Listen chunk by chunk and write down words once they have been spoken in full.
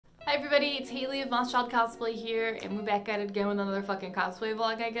everybody, it's Haley of Moth Cosplay here, and we're back at it again with another fucking cosplay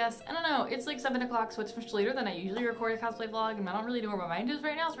vlog, I guess. I don't know, it's like 7 o'clock, so it's much later than I usually record a cosplay vlog, and I don't really know where my mind is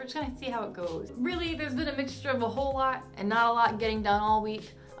right now, so we're just gonna see how it goes. Really, there's been a mixture of a whole lot and not a lot getting done all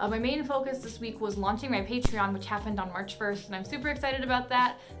week. My main focus this week was launching my Patreon, which happened on March 1st, and I'm super excited about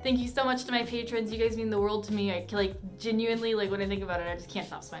that. Thank you so much to my patrons. You guys mean the world to me. I genuinely, when I think about it, I just can't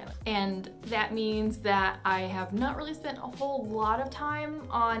stop smiling. And that means that I have not really spent a whole lot of time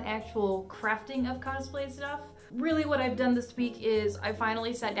on actual crafting of cosplay stuff. Really what I've done this week is I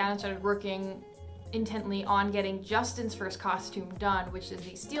finally sat down and started working intently on getting Justin's first costume done, which is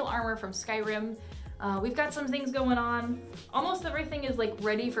the steel armor from Skyrim. We've got some things going on. Almost everything is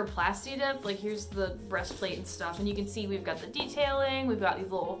ready for plasti dip. Here's the breastplate and stuff, and you can see we've got the detailing, we've got these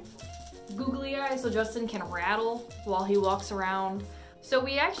little googly eyes so Justin can rattle while he walks around. So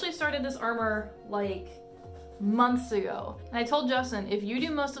we actually started this armor months ago, and I told Justin, if you do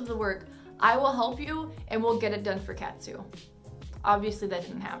most of the work, I will help you and we'll get it done for Katsu. Obviously that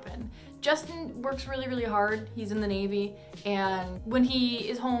didn't happen. Justin works really, really hard. He's in the Navy, and when he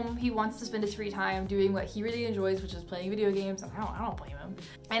is home, he wants to spend his free time doing what he really enjoys, which is playing video games, and I don't blame him.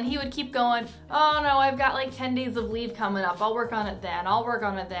 And he would keep going, oh no, I've got 10 days of leave coming up. I'll work on it then. I'll work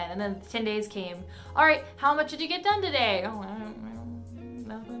on it then. And then 10 days came. All right, how much did you get done today? Oh,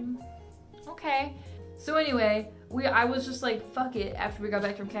 nothing. Okay. So anyway, I was just fuck it, after we got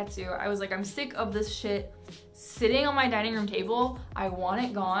back from Katsu. I was I'm sick of this shit sitting on my dining room table. I want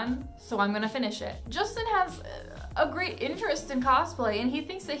it gone, so I'm gonna finish it. Justin has a great interest in cosplay, and he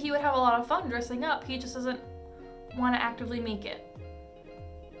thinks that he would have a lot of fun dressing up. He just doesn't want to actively make it,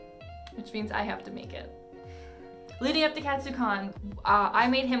 which means I have to make it. Leading up to KatsuCon, I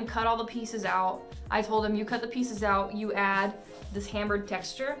made him cut all the pieces out. I told him, you cut the pieces out, you add this hammered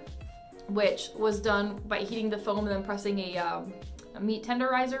texture, which was done by heating the foam and then pressing a meat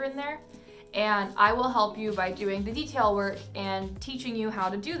tenderizer in there. And I will help you by doing the detail work and teaching you how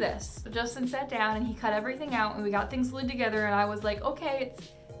to do this. So Justin sat down and he cut everything out, and we got things glued together, and I was like, okay,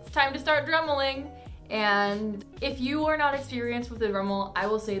 it's time to start dremeling. And if you are not experienced with the Dremel, I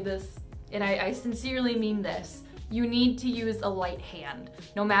will say this, and I sincerely mean this. You need to use a light hand.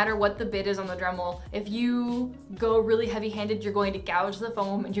 No matter what the bit is on the Dremel, if you go really heavy-handed, you're going to gouge the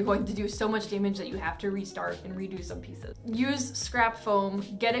foam and you're going to do so much damage that you have to restart and redo some pieces. Use scrap foam,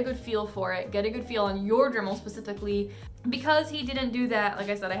 get a good feel for it, get a good feel on your Dremel specifically. Because he didn't do that, like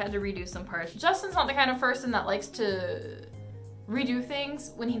I said, I had to redo some parts. Justin's not the kind of person that likes to redo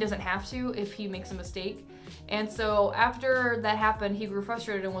things when he doesn't have to if he makes a mistake. And so after that happened, he grew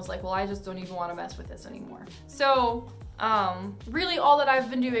frustrated and was like, well, I just don't even want to mess with this anymore. So really all that I've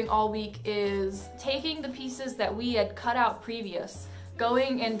been doing all week is taking the pieces that we had cut out previous,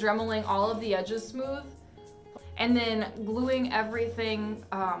 going and dremeling all of the edges smooth, and then gluing everything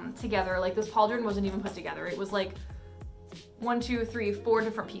together. This pauldron wasn't even put together. It was 1, 2, 3, 4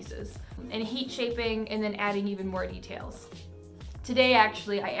 different pieces, and heat shaping and then adding even more details. Today,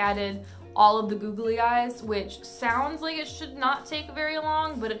 actually, I added all of the googly eyes, which sounds like it should not take very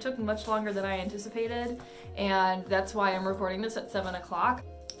long, but it took much longer than I anticipated, and that's why I'm recording this at 7 o'clock.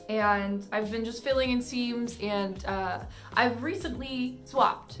 And I've been just filling in seams, and I've recently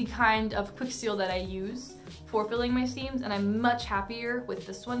swapped the kind of quick seal that I use for filling my seams, and I'm much happier with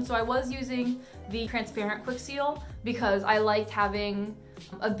this one. So I was using the transparent quick seal because I liked having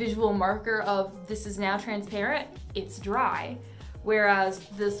a visual marker of this is now transparent, it's dry. Whereas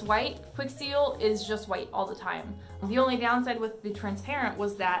this white quick seal is just white all the time. The only downside with the transparent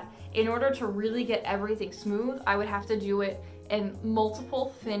was that in order to really get everything smooth, I would have to do it in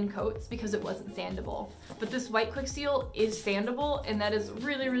multiple thin coats because it wasn't sandable. But this white quick seal is sandable, and that is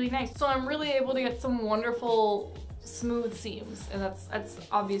really, really nice. So I'm really able to get some wonderful smooth seams, and that's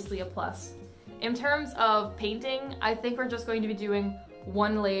obviously a plus. In terms of painting, I think we're just going to be doing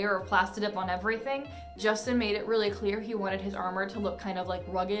one layer of plasti dip on everything. Justin made it really clear he wanted his armor to look kind of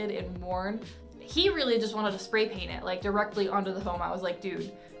rugged and worn. He really just wanted to spray paint it directly onto the foam. I was like,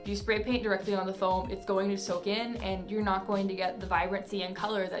 dude, if you spray paint directly on the foam, it's going to soak in and you're not going to get the vibrancy and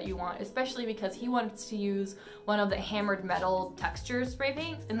color that you want, especially because he wants to use one of the hammered metal texture spray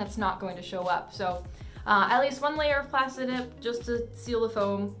paints, and that's not going to show up. So at least one layer of plasti dip just to seal the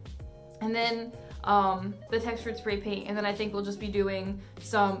foam, and then the textured spray paint, and then I think we'll just be doing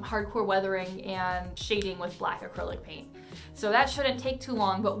some hardcore weathering and shading with black acrylic paint. So that shouldn't take too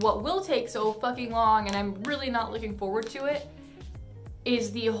long, but what will take so fucking long, and I'm really not looking forward to it,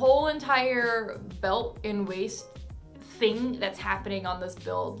 is the whole entire belt and waist thing that's happening on this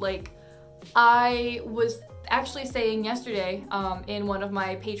build. I was actually saying yesterday in one of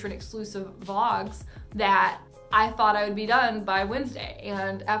my patron exclusive vlogs that I thought I would be done by Wednesday.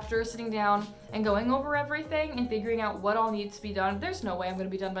 And after sitting down and going over everything and figuring out what all needs to be done, there's no way I'm gonna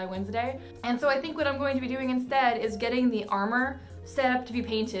be done by Wednesday. And so I think what I'm going to be doing instead is getting the armor set up to be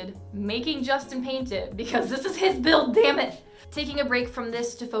painted, making Justin paint it, because this is his build, damn it! Taking a break from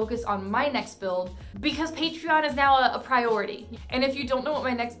this to focus on my next build, because Patreon is now a priority. And if you don't know what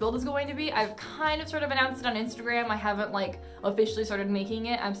my next build is going to be, I've kind of sort of announced it on Instagram. I haven't like officially started making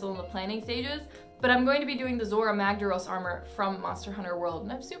it, I'm still in the planning stages. But I'm going to be doing the Zorah Magdaros armor from Monster Hunter World,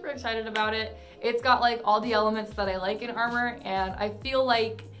 and I'm super excited about it. It's got like all the elements that I like in armor, and I feel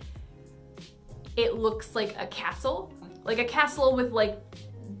like it looks like a castle. Like a castle with like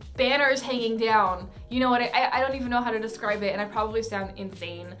banners hanging down. You know what, I don't even know how to describe it, and I probably sound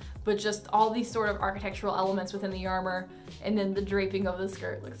insane, but just all these sort of architectural elements within the armor, and then the draping of the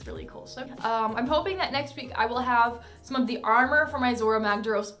skirt looks really cool. So I'm hoping that next week I will have some of the armor for my Zorah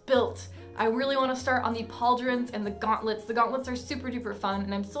Magdaros built. I really want to start on the pauldrons and the gauntlets. The gauntlets are super duper fun,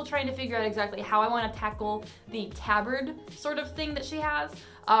 and I'm still trying to figure out exactly how I want to tackle the tabard sort of thing that she has.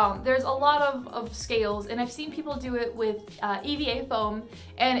 There's a lot of scales, and I've seen people do it with EVA foam,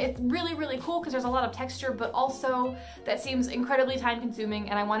 and it's really, really cool because there's a lot of texture, but also that seems incredibly time consuming,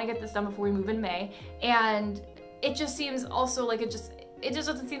 and I want to get this done before we move in May. And it just seems also like it just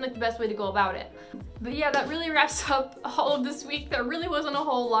doesn't seem like the best way to go about it. But yeah, that really wraps up all of this week. There really wasn't a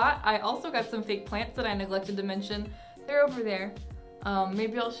whole lot. I also got some fake plants that I neglected to mention. They're over there.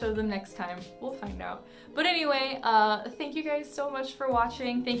 Maybe I'll show them next time. We'll find out. But anyway, thank you guys so much for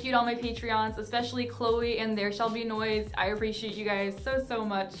watching. Thank you to all my Patreons, especially Chloe and There Shall Be Noise. I appreciate you guys so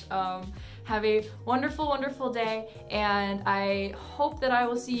much. Have a wonderful, wonderful day, and I hope that I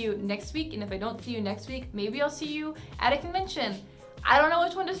will see you next week. And if I don't see you next week, maybe I'll see you at a convention. I don't know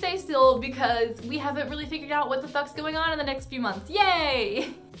which one to say still, because we haven't really figured out what the fuck's going on in the next few months.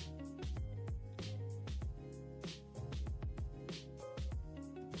 Yay!